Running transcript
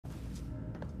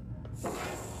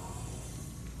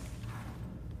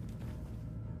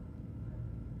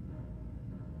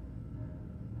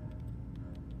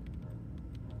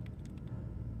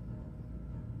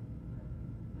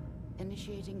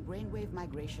initiating brainwave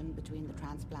migration between the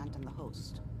transplant and the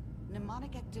host.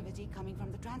 Mnemonic activity coming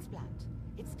from the transplant.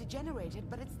 It's degenerated,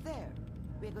 but it's there.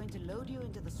 We're going to load you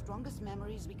into the strongest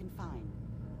memories we can find.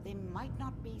 They might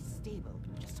not be stable.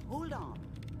 Just hold on.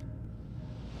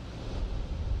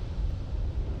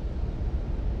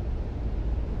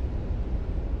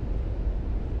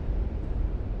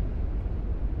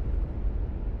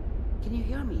 Can you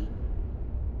hear me?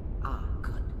 Ah,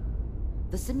 good.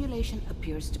 The simulation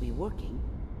appears to be working,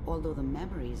 although the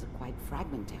memories are quite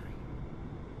fragmentary.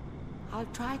 I'll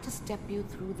try to step you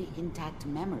through the intact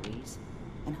memories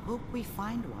and hope we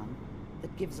find one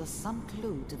that gives us some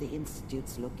clue to the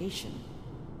Institute's location.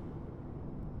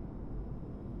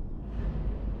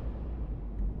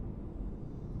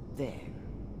 There.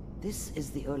 This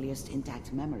is the earliest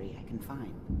intact memory I can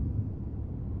find.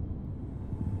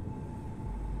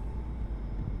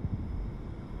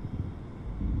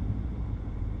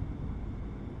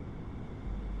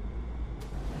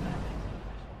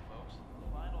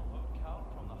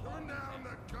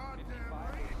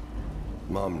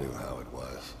 Mom knew how it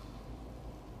was.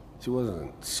 She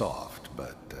wasn't soft,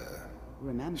 but,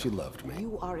 Remember, she loved me.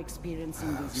 You are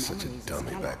experiencing these Such a memories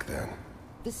dummy as back then.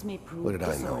 This may prove What did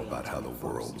I know about how the disorienting at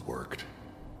world first. worked?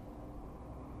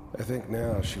 I think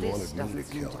now she This wanted me doesn't to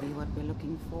seem kill to be him. what we're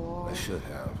looking for. I should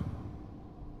have.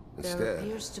 There Instead,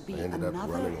 appears to be I ended up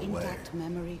another running away. intact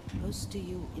memory close to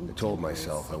you in I told temporal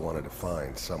myself I wanted to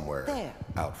find somewhere There.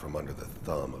 out from under the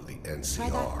thumb of the Try that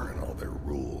NCR one. and all their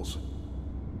rules.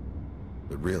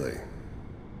 But really,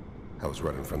 I was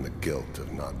running from the guilt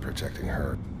of not protecting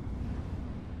her.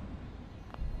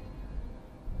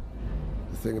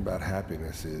 The thing about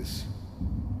happiness is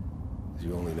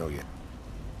you only know you.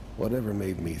 Whatever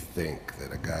made me think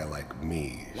that a guy like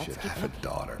me Let's should keep have looking. a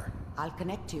daughter? I'll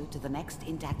connect you to the next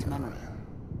intact memory.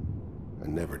 I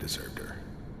never deserved her.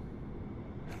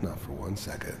 Not for 1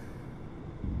 second.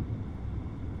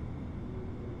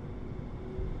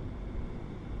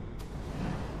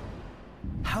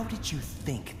 How did you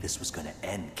think this was gonna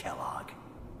end, Kellogg?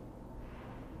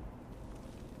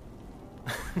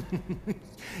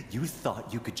 You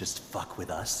thought you could just fuck with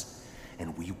us,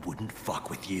 and we wouldn't fuck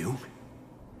with you?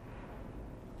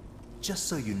 Just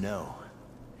so you know,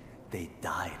 they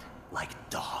died like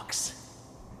dogs.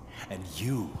 And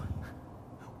you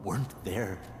weren't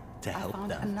there to I help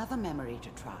found them. another memory to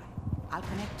try. I'll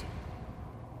connect you.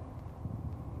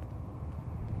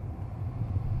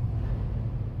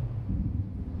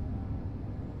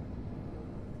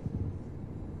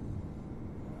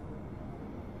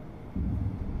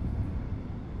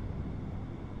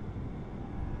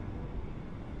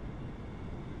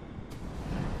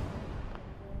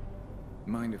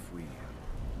 Mind if we...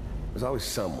 There's always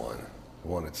someone who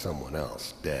wanted someone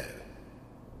else dead.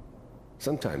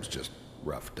 Sometimes just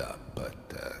roughed up, but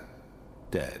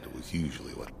dead was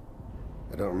usually what...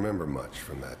 I don't remember much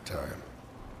from that time.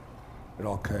 It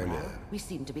all kind of We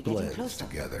seem to be getting blends closer.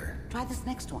 together. Try this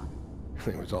next one.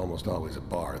 There was almost always a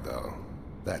bar, though.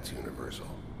 That's universal.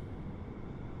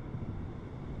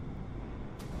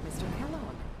 Mr.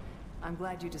 Kellogg, I'm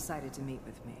glad you decided to meet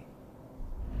with me.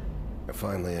 I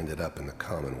finally ended up in the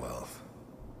Commonwealth.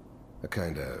 I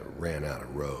kinda ran out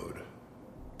of road.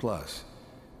 Plus,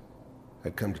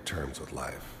 I'd come to terms with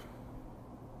life.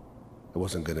 I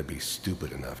wasn't gonna be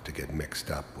stupid enough to get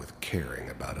mixed up with caring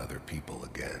about other people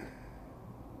again.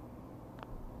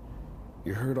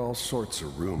 You heard all sorts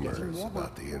of rumors Getting warmer.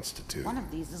 about the Institute, One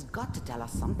of these has got to tell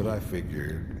us something. but I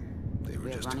figured they were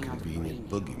We're just a running out of convenient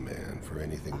brain. boogeyman for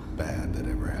anything bad that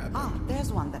ever happened. Ah,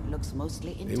 there's one that looks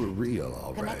mostly intact. They were real,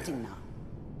 all right. Connecting now.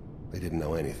 They didn't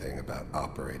know anything about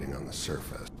operating on the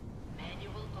surface.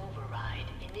 Manual override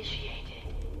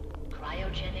initiated.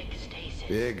 Cryogenic stasis.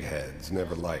 Big heads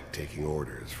never liked taking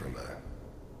orders from a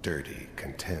dirty,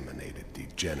 contaminated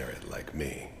degenerate like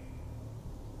me.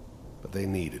 But they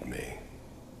needed me,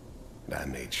 and I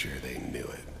made sure they knew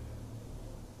it.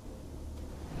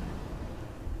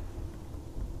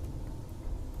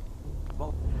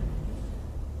 Well,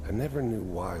 I never knew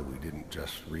why we didn't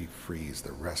just refreeze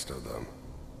the rest of them.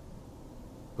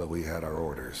 But we had our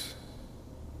orders.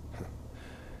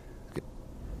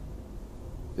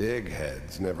 Big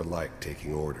heads never liked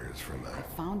taking orders from I a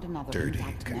found another dirty,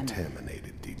 intact memory.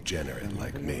 contaminated degenerate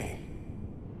like Whenever you're me. ready.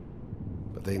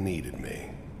 But they needed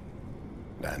me,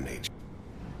 and I made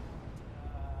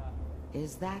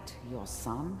Is that your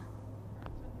son?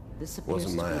 This appears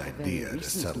Wasn't my to be a very idea to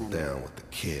recent settle memory. down with the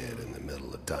kid in the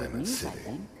middle of Good Diamond news, I City.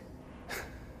 think.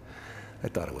 I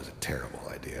thought it was a terrible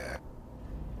idea.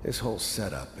 This whole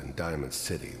setup in Diamond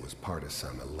City was part of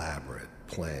some elaborate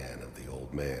plan of the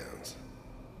old man's.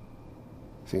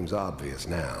 Seems obvious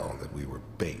now that we were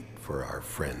bait for our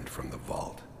friend from the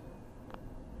vault.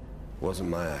 Wasn't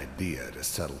my idea to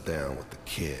settle down with the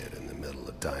kid in the middle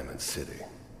of Diamond City.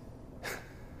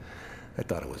 I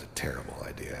thought it was a terrible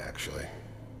idea, actually.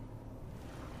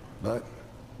 But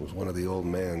it was one of the old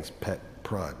man's pet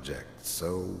projects,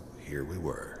 so here we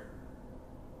were.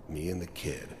 Me and the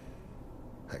kid,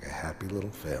 like a happy little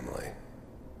family.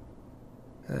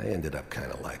 I ended up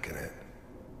kind of liking it.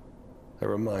 A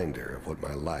reminder of what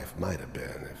my life might have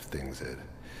been if things had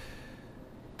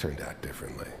turned out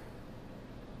differently.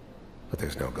 But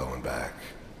there's no going back.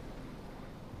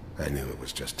 I knew it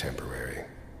was just temporary.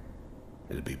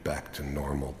 It'd be back to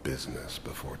normal business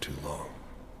before too long.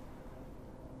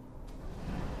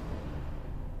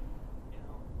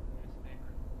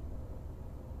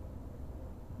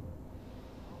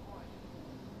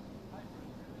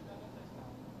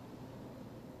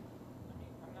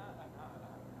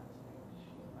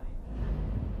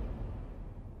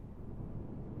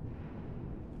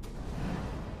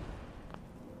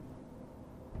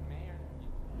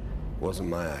 Wasn't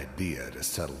my idea to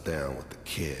settle down with the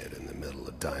kid in the middle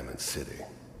of Diamond City.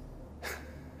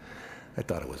 I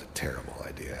thought it was a terrible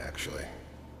idea, actually.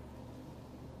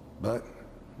 But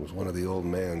it was one of the old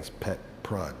man's pet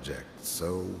projects,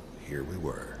 so here we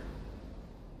were.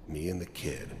 Me and the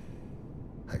kid,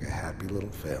 like a happy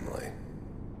little family.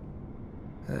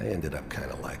 I ended up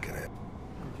kind of liking it.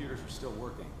 Computers are still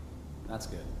working. That's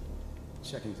good.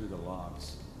 Checking through the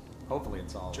logs. Hopefully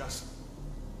it's all... Just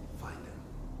find him.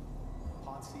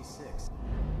 Pod C6.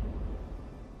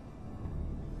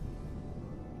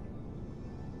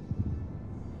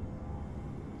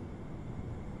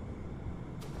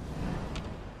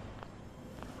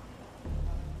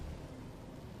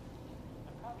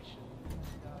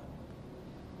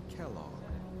 Kellogg.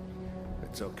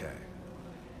 It's okay.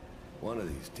 One of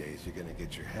these days you're gonna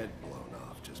get your head blown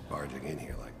off just barging in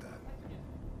here like that.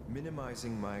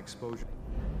 Minimizing my exposure.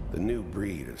 The new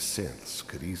breed of synths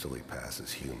could easily pass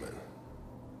as human.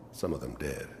 Some of them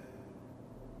did.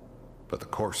 But the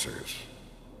coursers,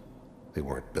 they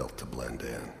weren't built to blend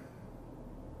in.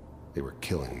 They were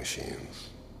killing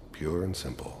machines, pure and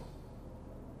simple.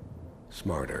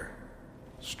 Smarter,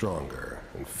 stronger,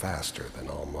 and faster than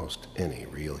almost any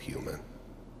real human.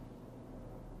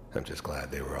 I'm just glad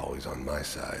they were always on my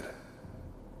side.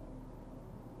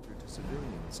 To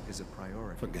civilians is a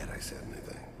priority. Forget I said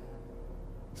anything.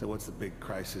 So what's the big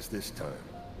crisis this time?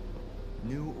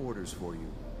 New orders for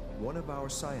you. One of our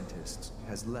scientists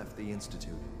has left the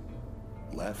Institute.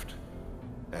 Left?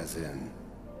 As in?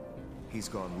 He's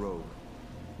gone rogue.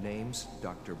 Name's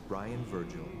Dr. Brian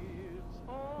Virgil.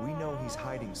 We know he's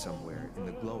hiding somewhere in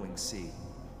the glowing sea.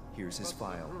 Here's his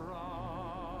file.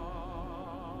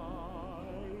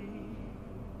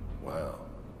 Wow.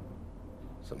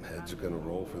 Some heads are gonna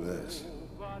roll for this.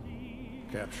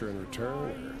 Capture and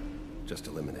return, or just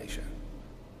elimination?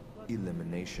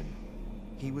 Elimination.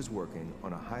 He was working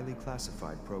on a highly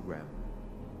classified program.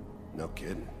 No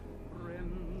kidding.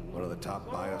 One of the top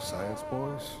bioscience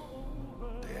boys?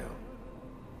 Damn.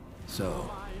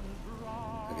 So,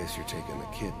 I guess you're taking the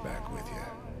kid back with you.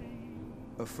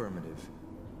 Affirmative.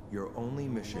 Your only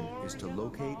mission is to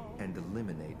locate and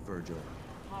eliminate Virgil.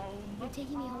 You're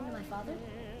taking me home to my father?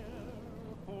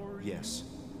 Yes.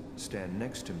 Stand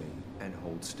next to me and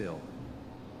hold still.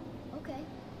 Okay.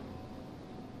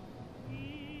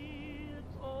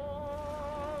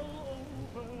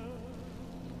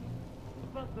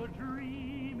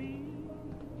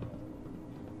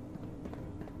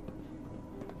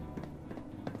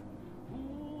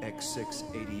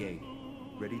 X688.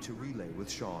 Ready to relay with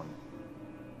Sean.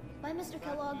 Bye, Mr.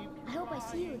 Kellogg. I hope I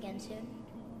see you again soon.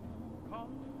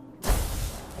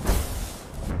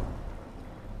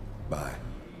 Bye.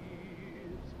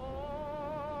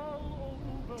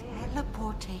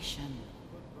 Teleportation.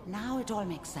 Now it all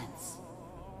makes sense.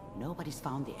 Nobody's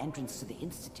found the entrance to the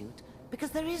Institute because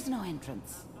there is no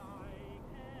entrance.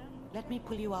 Let me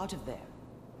pull you out of there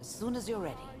as soon as you're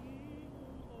ready.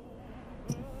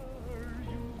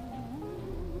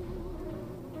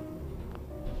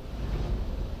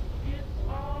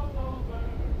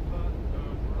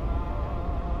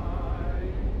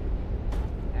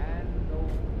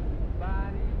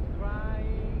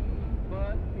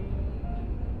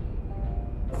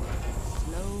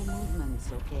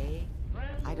 Okay?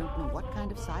 I don't know what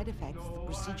kind of side effects the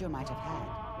procedure might have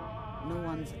had. No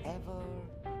one's ever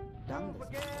done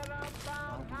this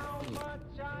before. How do you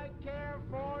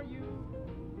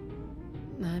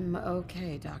feel? I'm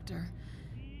okay, Doctor.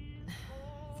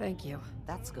 Thank you.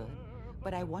 That's good.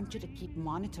 But I want you to keep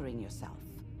monitoring yourself.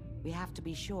 We have to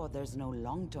be sure there's no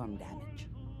long-term damage.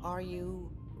 Are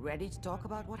you Ready to talk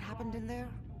about what happened in there?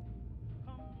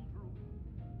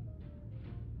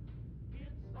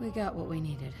 We got what we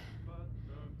needed.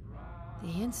 The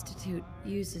Institute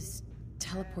uses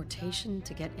teleportation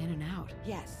to get in and out.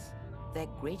 Yes, their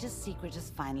greatest secret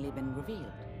has finally been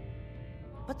revealed.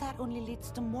 But that only leads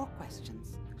to more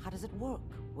questions. How does it work?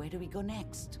 Where do we go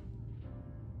next?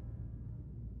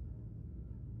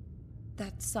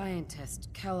 That scientist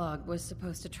Kellogg was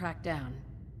supposed to track down.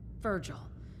 Virgil.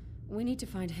 We need to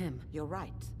find him. You're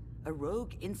right. A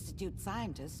rogue Institute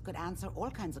scientist could answer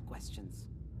all kinds of questions.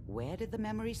 Where did the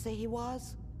memory say he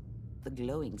was? The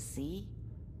glowing sea?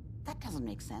 That doesn't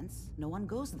make sense. No one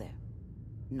goes there.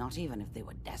 Not even if they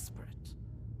were desperate.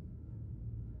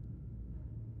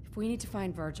 If we need to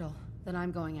find Virgil, then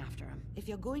I'm going after him. If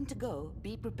you're going to go,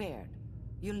 be prepared.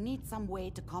 You'll need some way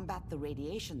to combat the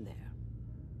radiation there.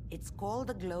 It's called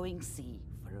the glowing sea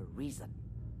for a reason.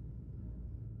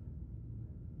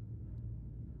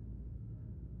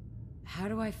 How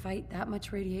do I fight that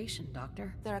much radiation,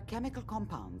 Doctor? There are chemical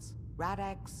compounds.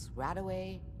 Rad-X,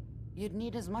 Radaway. You'd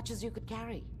need as much as you could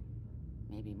carry.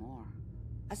 Maybe more.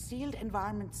 A sealed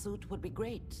environment suit would be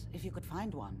great, if you could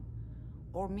find one.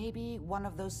 Or maybe one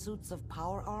of those suits of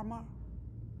power armor?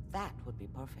 That would be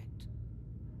perfect.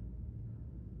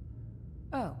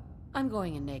 Oh, I'm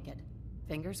going in naked.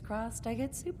 Fingers crossed I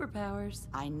get superpowers.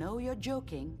 I know you're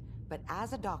joking, but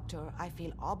as a doctor, I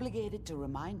feel obligated to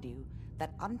remind you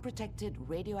that unprotected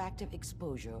radioactive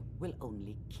exposure will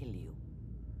only kill you.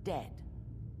 Dead.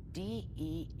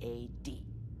 D-E-A-D.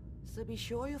 So be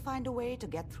sure you find a way to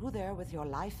get through there with your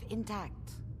life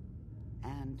intact.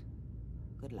 And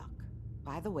good luck.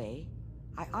 By the way,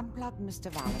 I unplugged Mr.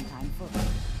 Valentine first.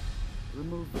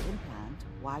 Removed the implant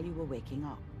while you were waking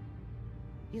up.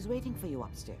 He's waiting for you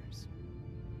upstairs.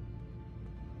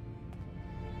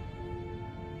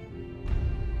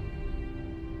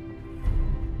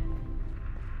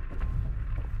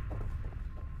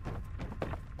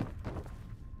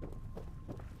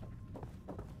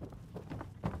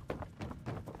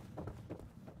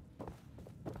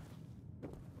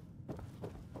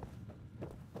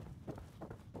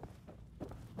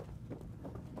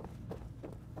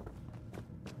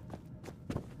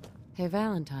 Hey,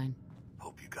 Valentine.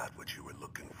 Hope you got what you were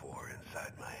looking for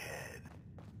inside my head.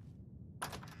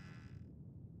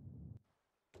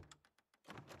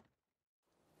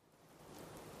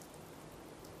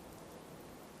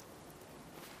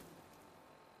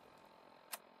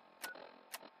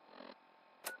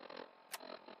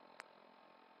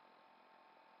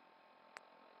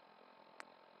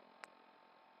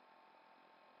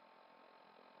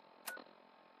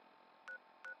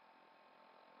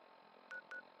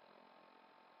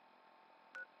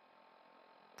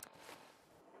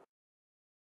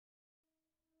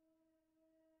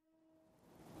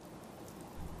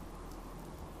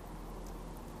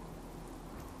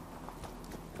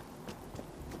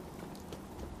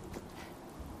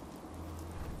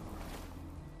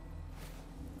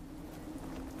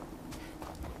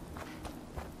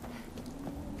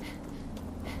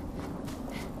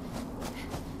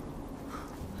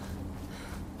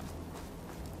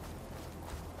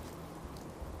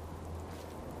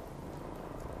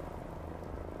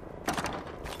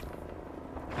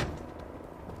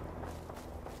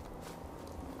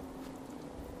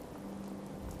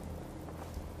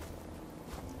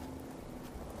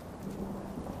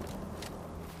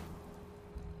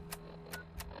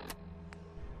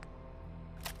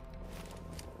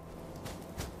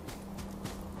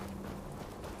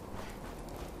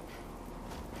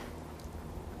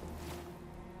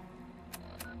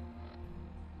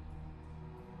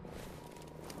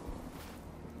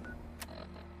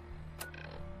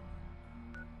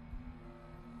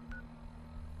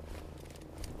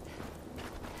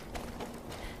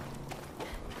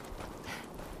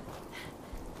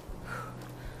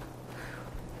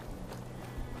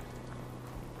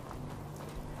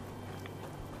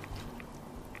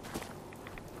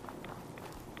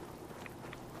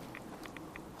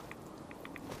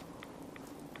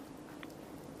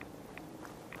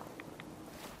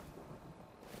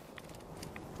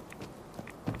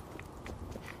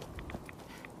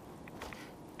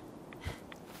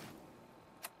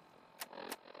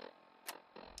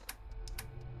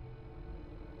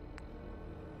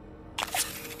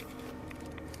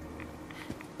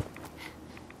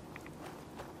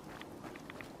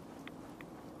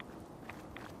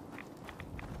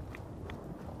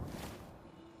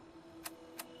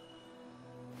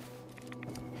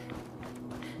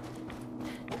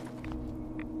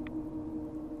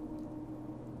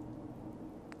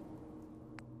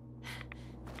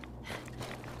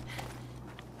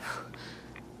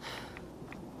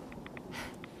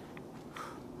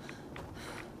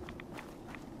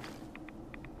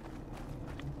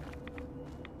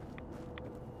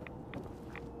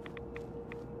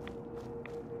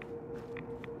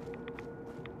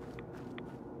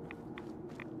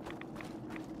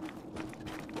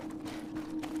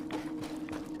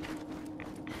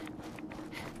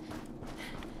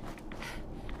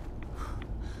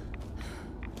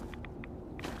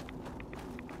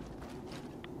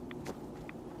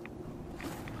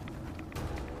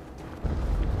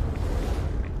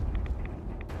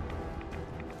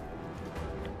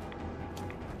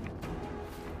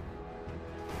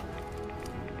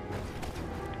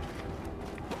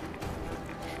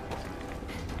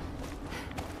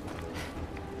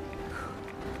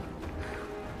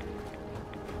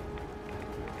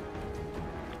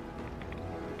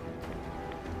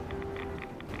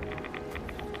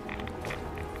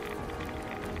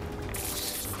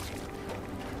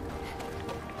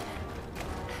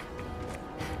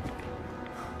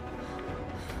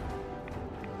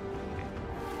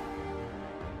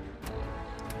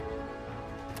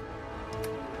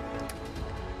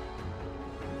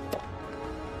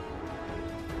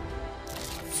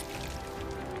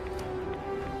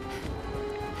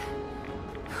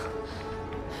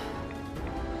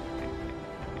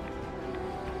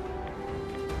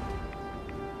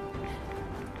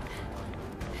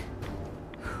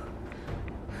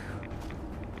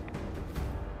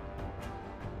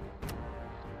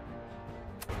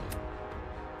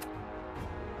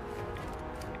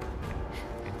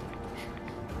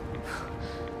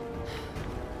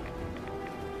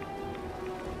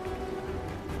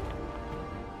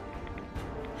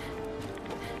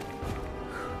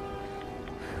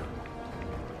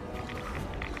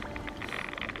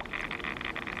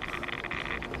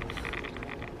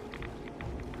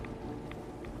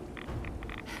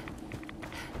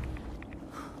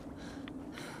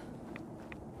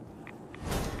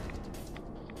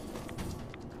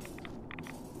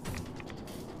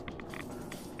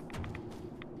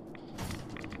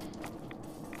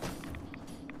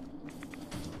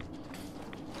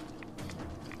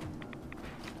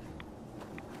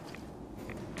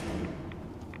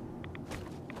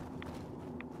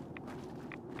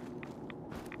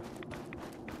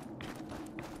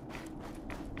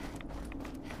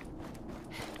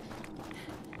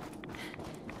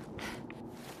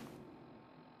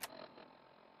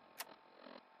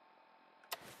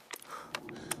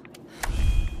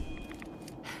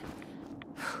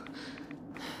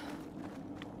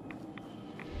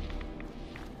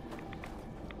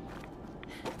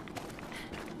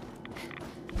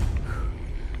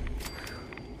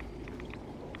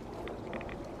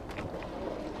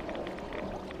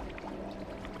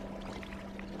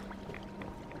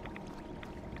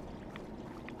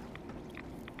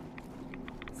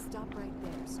 Stop right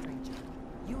there, stranger.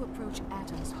 You approach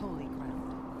Atom's holy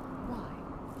ground.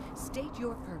 Why? State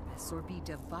your purpose or be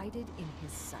divided in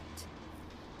his sight.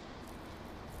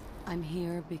 I'm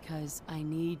here because I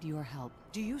need your help.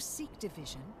 Do you seek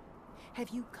division?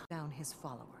 Have you cut down his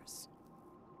followers?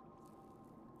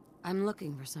 I'm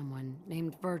looking for someone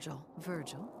named Virgil.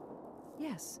 Virgil?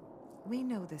 Yes, we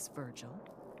know this Virgil.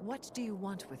 What do you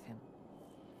want with him?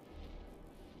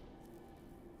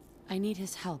 I need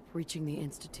his help reaching the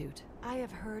Institute. I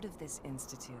have heard of this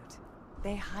institute.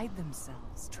 They hide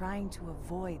themselves, trying to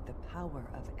avoid the power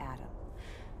of Adam.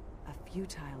 A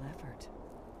futile effort.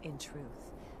 In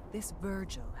truth, this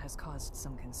Virgil has caused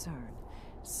some concern.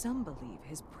 Some believe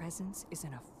his presence is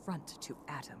an affront to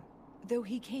Adam. Though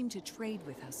he came to trade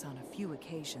with us on a few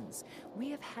occasions,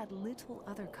 we have had little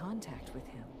other contact with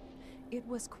him. It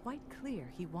was quite clear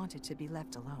he wanted to be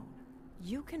left alone.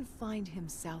 You can find him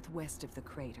southwest of the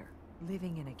crater,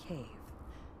 living in a cave.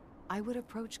 I would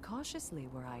approach cautiously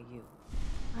were I you.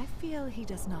 I feel he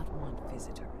does not want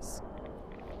visitors.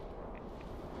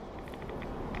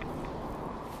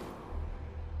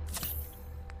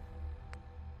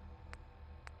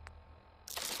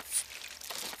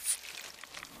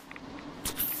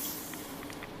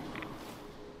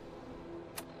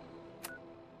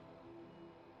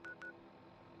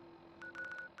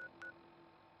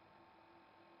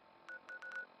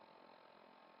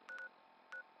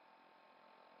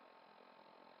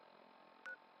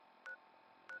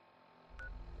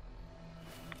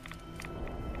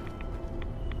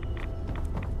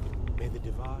 May the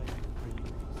divine bring you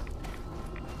peace.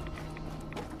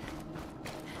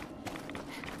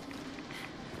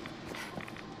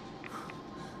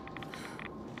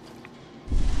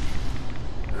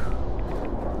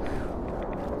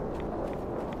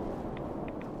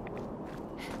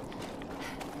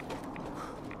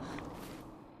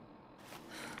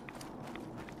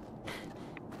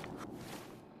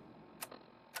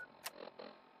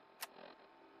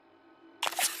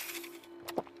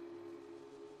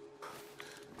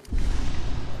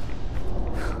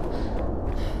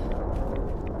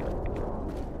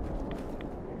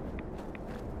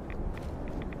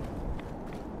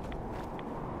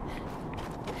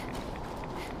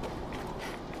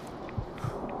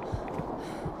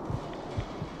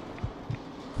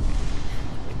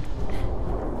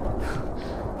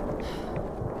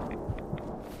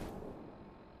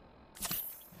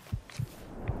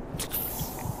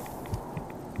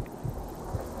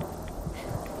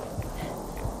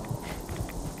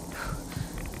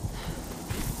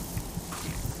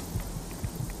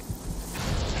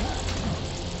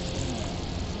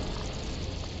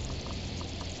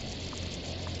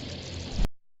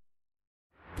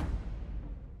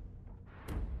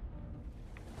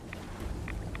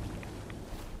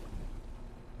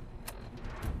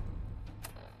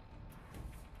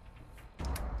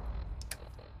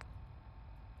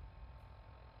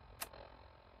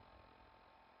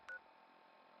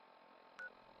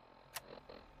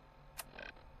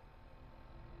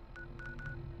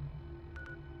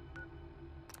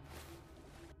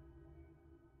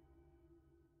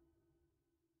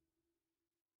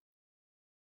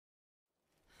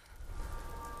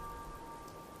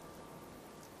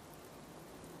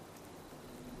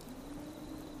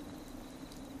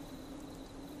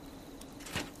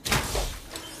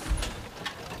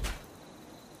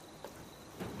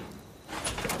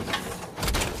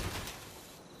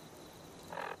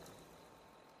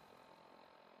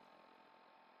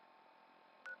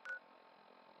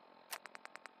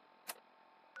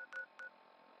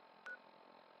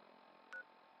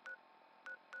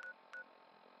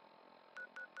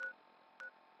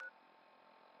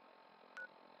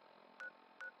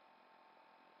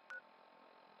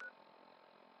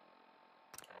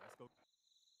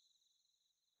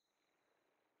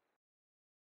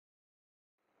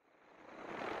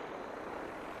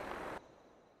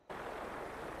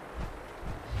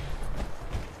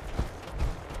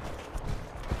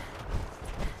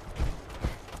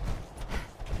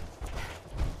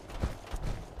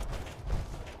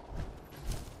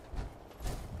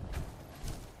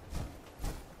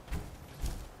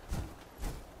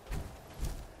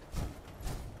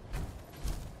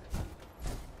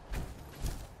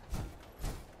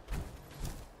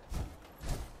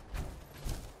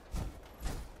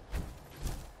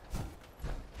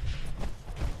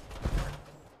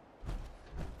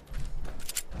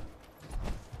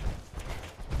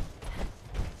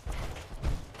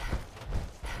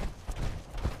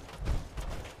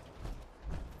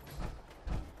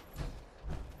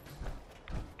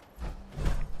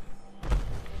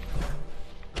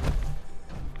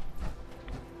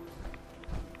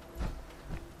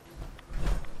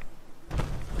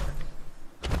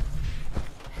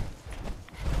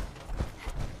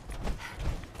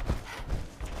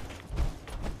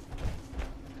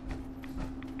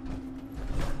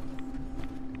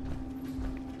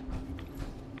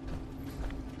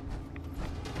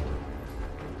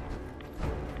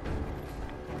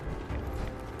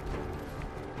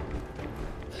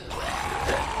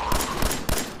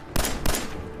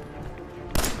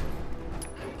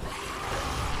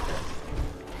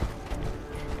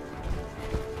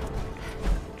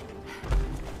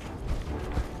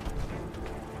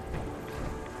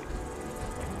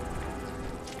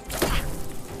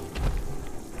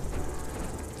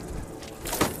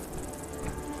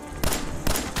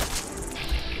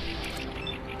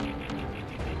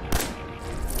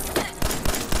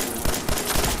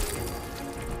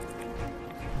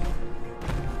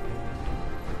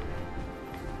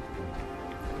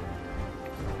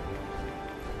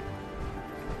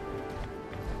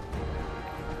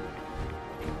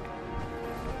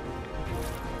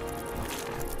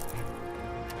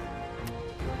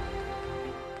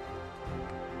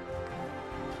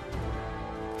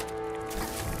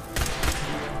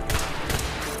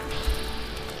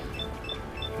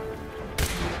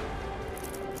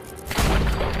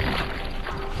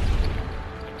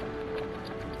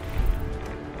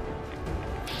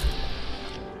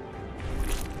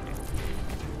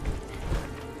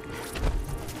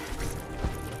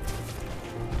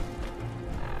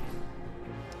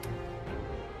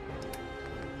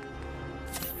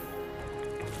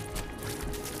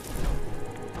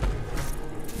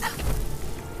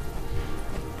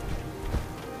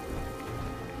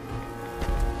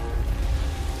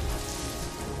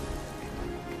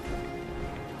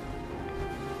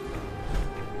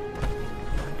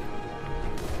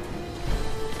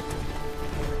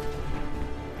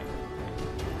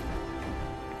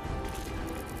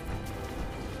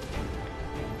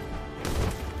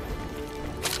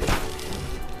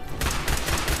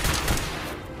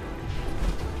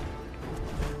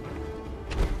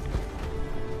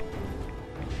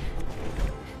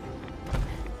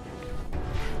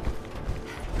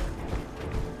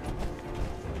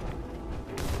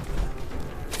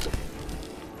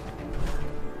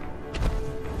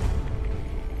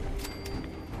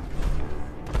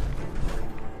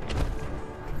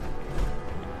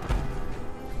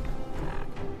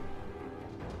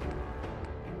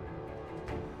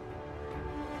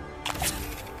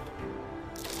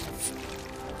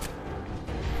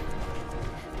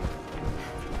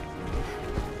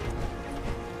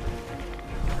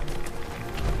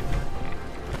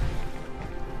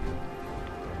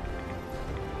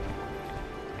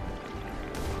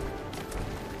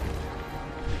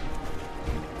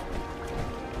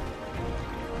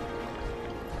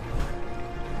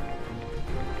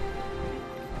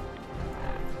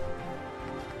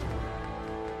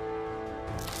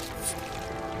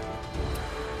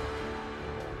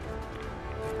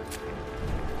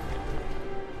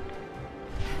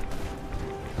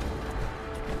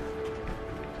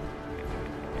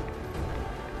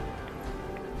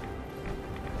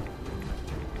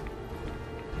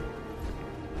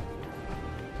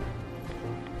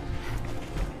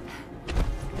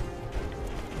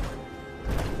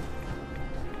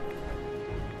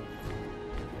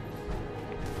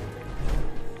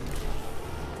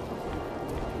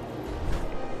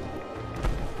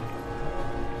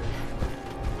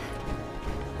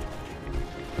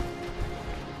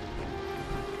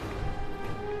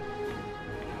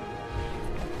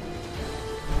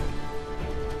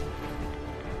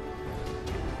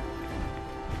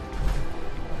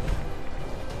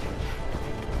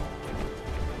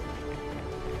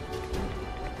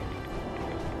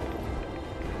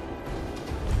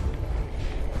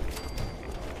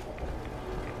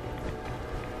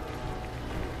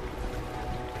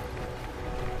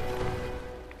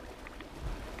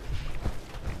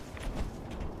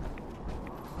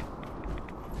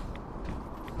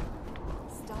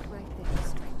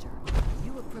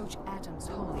 Atom's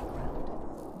holy ground.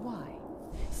 Why?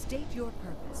 State your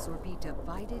purpose or be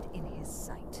divided in his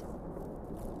sight.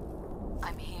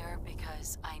 I'm here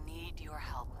because I need your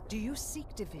help. Do you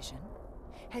seek division?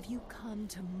 Have you come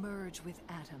to merge with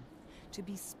Atom, to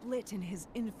be split in his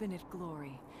infinite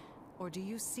glory? Or do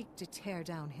you seek to tear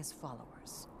down his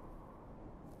followers?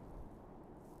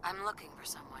 I'm looking for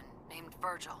someone named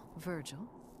Virgil. Virgil?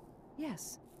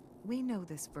 Yes, we know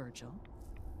this Virgil.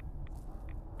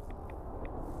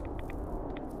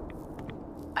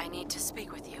 I need to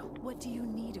speak with you. What do you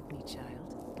need of me,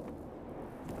 child?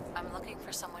 I'm looking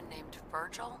for someone named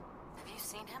Virgil. Have you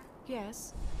seen him?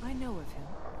 Yes, I know of him.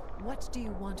 What do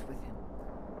you want with him?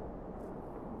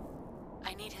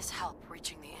 I need his help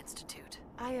reaching the Institute.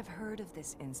 I have heard of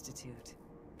this Institute.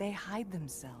 They hide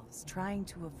themselves, trying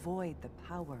to avoid the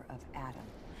power of Atom.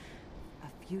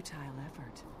 A futile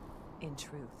effort. In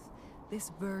truth,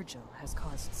 this Virgil has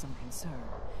caused some concern.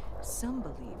 Some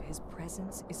believe his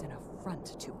presence is an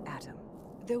affront to Atom.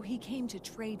 Though he came to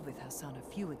trade with us on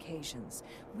a few occasions,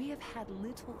 we have had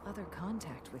little other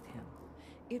contact with him.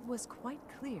 It was quite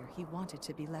clear he wanted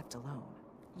to be left alone.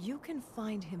 You can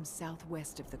find him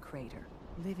southwest of the crater,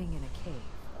 living in a cave.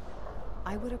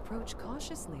 I would approach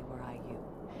cautiously were I you.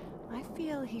 I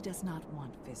feel he does not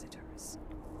want visitors.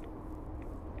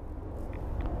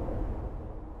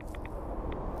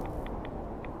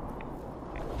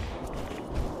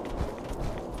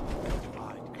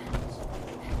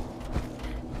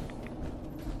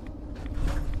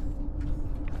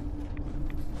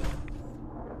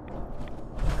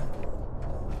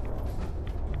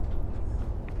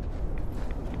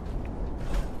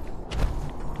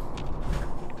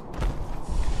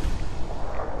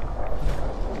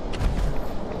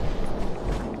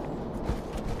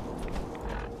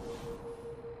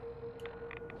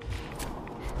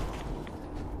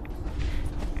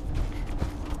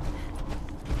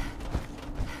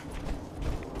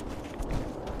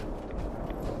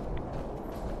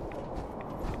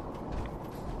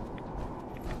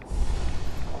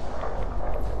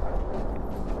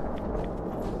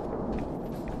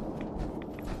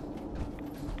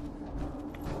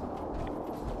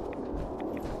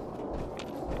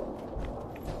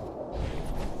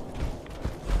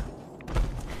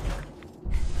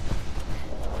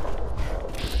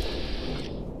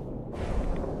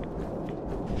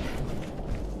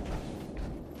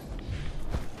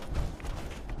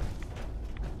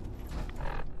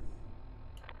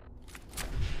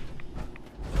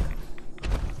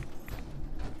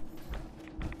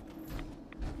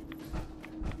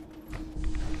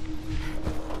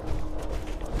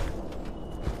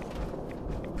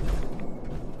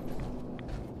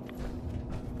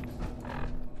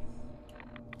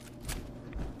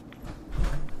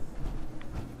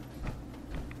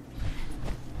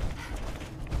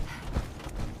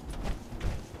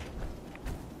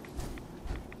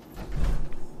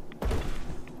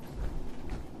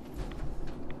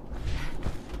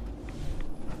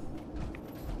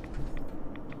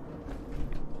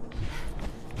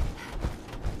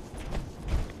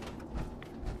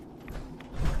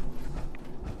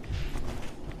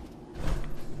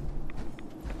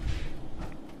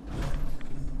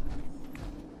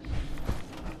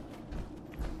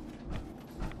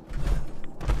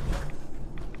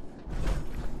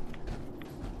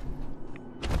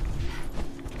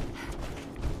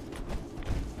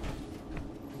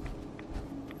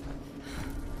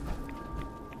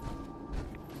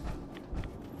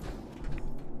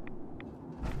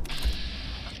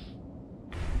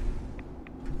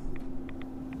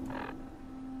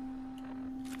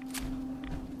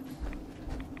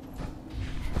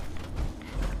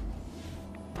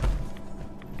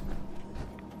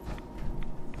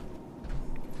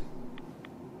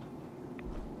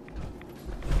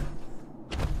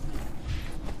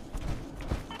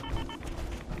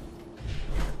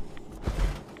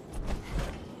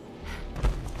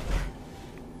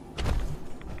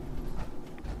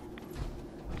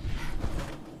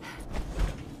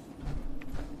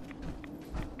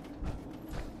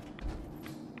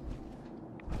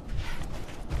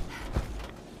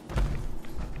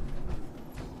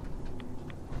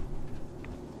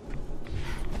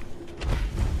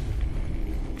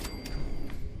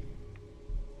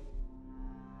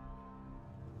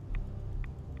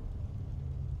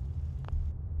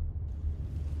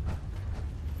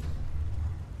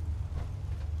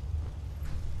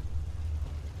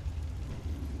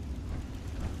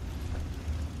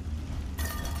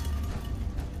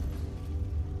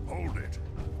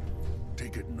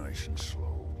 nice and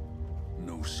slow.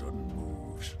 No sudden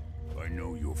moves. I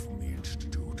know you're from the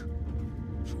Institute.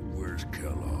 So where's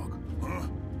Kellogg, huh?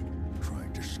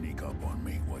 Trying to sneak up on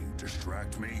me while you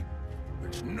distract me?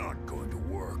 It's not going to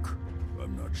work.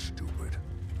 I'm not stupid.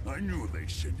 I knew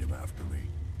they'd send him after me.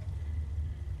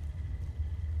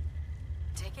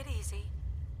 Take it easy.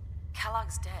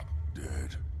 Kellogg's dead.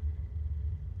 Dead?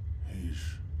 He's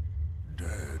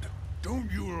dead. Don't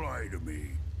you lie to me.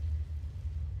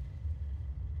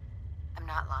 I'm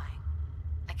not lying.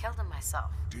 I killed him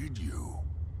myself. Did you?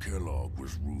 Kellogg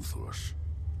was ruthless.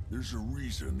 There's a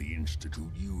reason the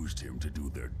Institute used him to do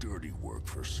their dirty work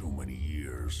for so many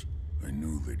years. I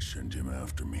knew they'd send him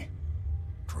after me.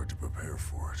 Tried to prepare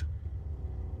for it.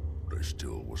 But I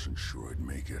still wasn't sure I'd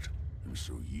make it. And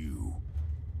so you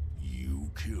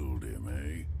killed him,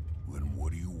 eh? Then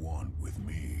what do you want with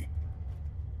me?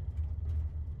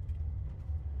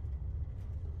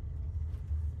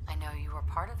 I know you were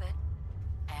part of it.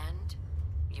 And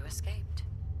you escaped.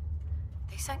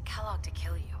 They sent Kellogg to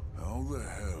kill you. How the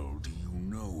hell do you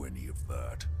know any of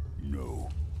that? No,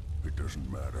 it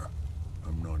doesn't matter.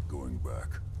 I'm not going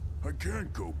back. I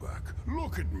can't go back.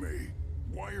 Look at me.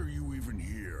 Why are you even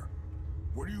here?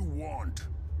 What do you want?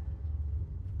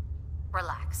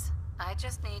 Relax. I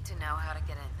just need to know how to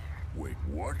get in there. Wait,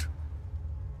 what?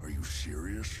 Are you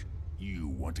serious? You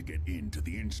want to get into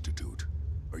the Institute?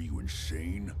 Are you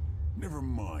insane? Never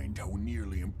mind how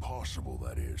nearly impossible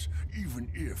that is. Even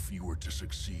if you were to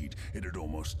succeed, it'd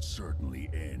almost certainly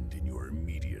end in your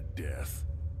immediate death.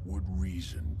 What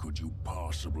reason could you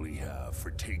possibly have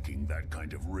for taking that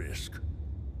kind of risk?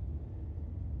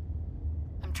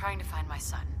 I'm trying to find my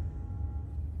son.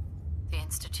 The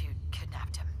Institute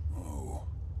kidnapped him. Oh.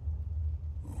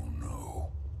 Oh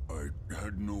no. I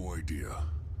had no idea.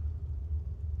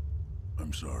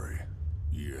 I'm sorry.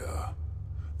 Yeah.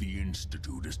 The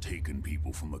Institute has taken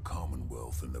people from the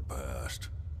Commonwealth in the past.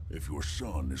 If your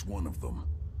son is one of them,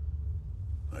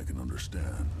 I can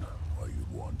understand why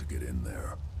you'd want to get in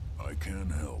there. I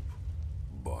can help,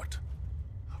 but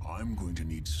I'm going to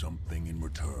need something in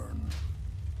return.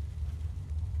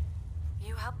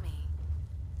 You help me,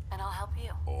 and I'll help you.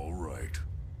 All right.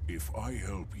 If I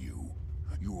help you,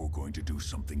 you're going to do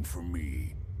something for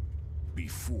me.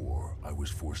 Before I was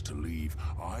forced to leave,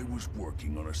 I was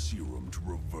working on a serum to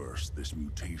reverse this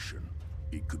mutation.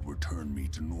 It could return me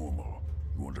to normal.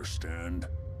 You understand?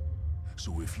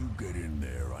 So if you get in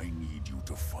there, I need you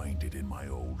to find it in my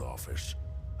old office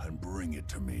and bring it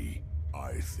to me.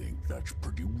 I think that's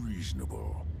pretty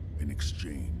reasonable in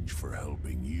exchange for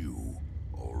helping you.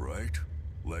 All right?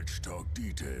 Let's talk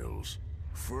details.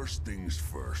 First things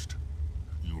first.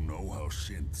 You know how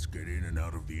synths get in and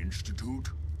out of the Institute?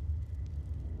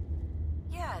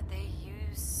 Yeah, they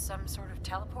use some sort of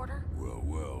teleporter?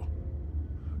 Well.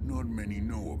 Not many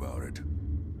know about it.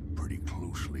 Pretty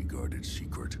closely guarded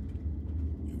secret.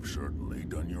 You've certainly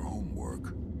done your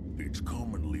homework. It's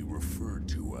commonly referred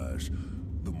to as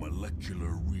the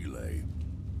molecular relay.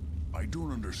 I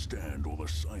don't understand all the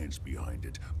science behind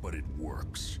it, but it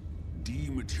works.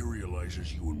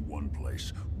 Dematerializes you in one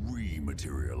place,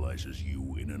 rematerializes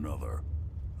you in another.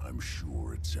 I'm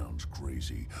sure it sounds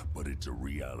crazy, but it's a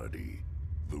reality.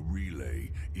 The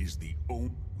relay is the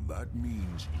only... That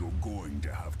means you're going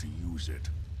to have to use it.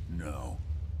 Now,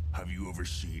 have you ever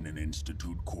seen an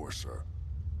Institute courser?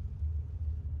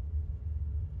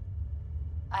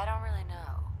 I don't really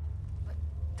know, but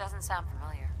doesn't sound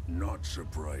familiar. Not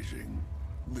surprising.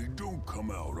 They don't come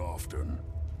out often,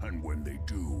 and when they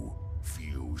do,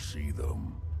 few see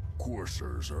them.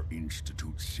 Coursers are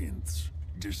Institute synths,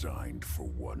 designed for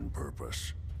one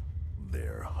purpose.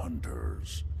 They're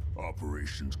hunters.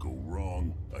 Operations go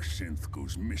wrong, a synth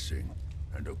goes missing,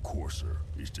 and a courser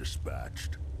is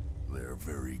dispatched. They're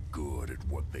very good at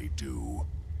what they do,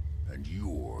 and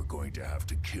you're going to have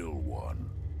to kill one.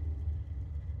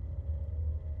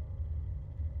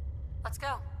 Let's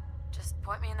go. Just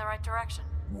point me in the right direction.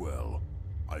 Well,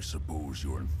 I suppose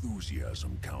your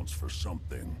enthusiasm counts for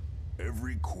something.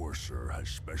 Every courser has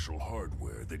special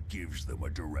hardware that gives them a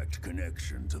direct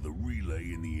connection to the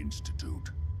relay in the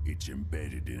Institute. It's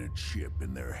embedded in a chip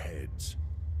in their heads.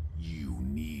 You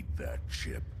need that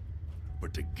chip.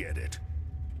 But to get it,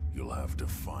 you'll have to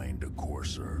find a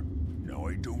courser. Now,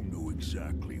 I don't know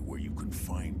exactly where you can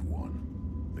find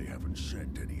one. They haven't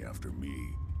sent any after me.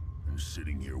 And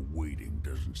sitting here waiting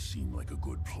doesn't seem like a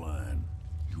good plan.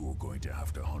 You're going to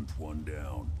have to hunt one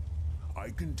down. I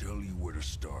can tell you where to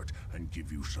start and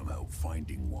give you some help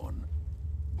finding one.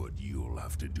 But you'll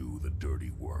have to do the dirty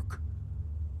work.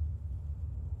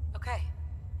 Okay.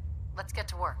 Let's get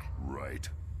to work. Right.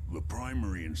 The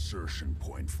primary insertion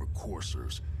point for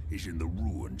coursers is in the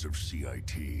ruins of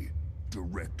CIT,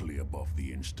 directly above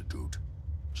the Institute.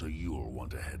 So you'll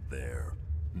want to head there.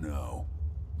 Now,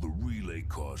 the relay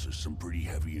causes some pretty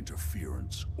heavy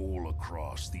interference all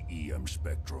across the EM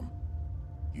spectrum.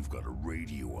 You've got a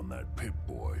radio on that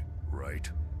Pip-Boy, right?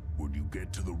 When you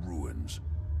get to the ruins,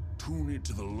 tune it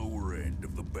to the lower end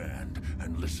of the band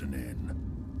and listen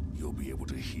in. You'll be able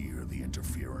to hear the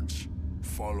interference.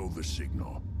 Follow the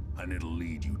signal, and it'll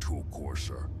lead you to a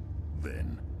courser.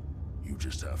 Then, you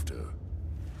just have to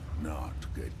not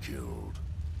get killed.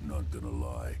 Not gonna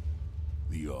lie,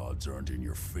 the odds aren't in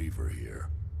your favor here.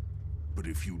 But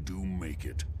if you do make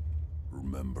it,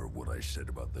 remember what I said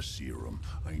about the serum.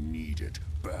 I need it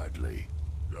badly.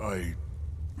 I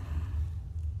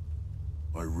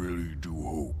really do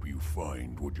hope you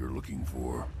find what you're looking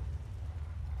for.